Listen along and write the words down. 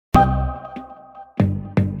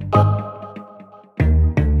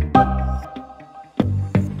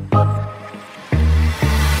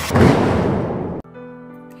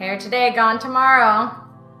today, gone tomorrow.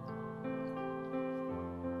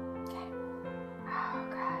 Oh,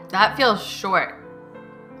 God. That feels short.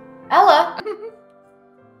 Ella.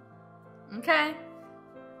 Okay.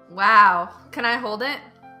 Wow. Can I hold it?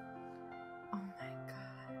 Oh my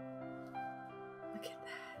God. Look at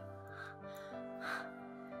that.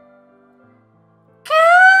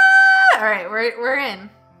 All right, we're in.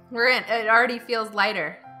 We're in. It already feels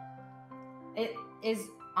lighter. It is,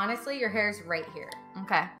 honestly, your hair's right here.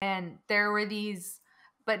 Okay. And there were these,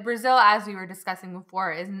 but Brazil, as we were discussing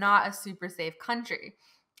before, is not a super safe country.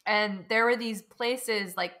 And there were these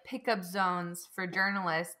places like pickup zones for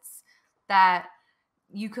journalists that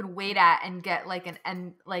you could wait at and get like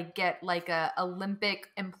a Olympic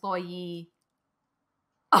employee.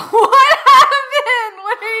 What happened?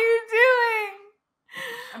 What are you doing?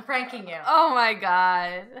 I'm pranking you. Oh my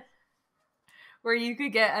God. Where you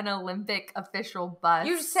could get an Olympic official bus.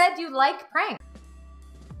 You said you like pranks.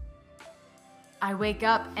 I wake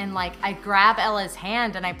up and like I grab Ella's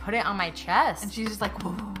hand and I put it on my chest. And she's just like,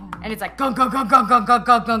 whoa. And it's like gung gung gung gung gung gung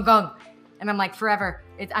gung gung gung. And I'm like, forever.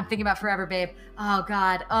 I'm thinking about forever, babe. Oh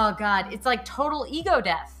God, oh God. It's like total ego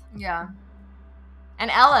death. Yeah. And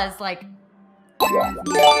Ella's like,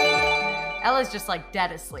 Ella's just like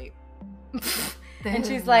dead asleep. And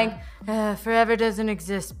she's like, forever doesn't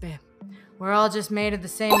exist, babe. We're all just made of the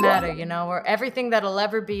same matter, you know? Where everything that'll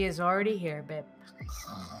ever be is already here, babe.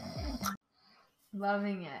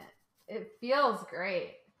 Loving it. It feels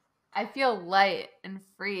great. I feel light and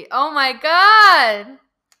free. Oh my God.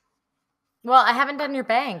 Well, I haven't done your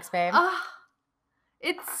bangs, babe. Oh,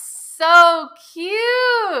 it's so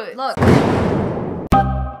cute. Look.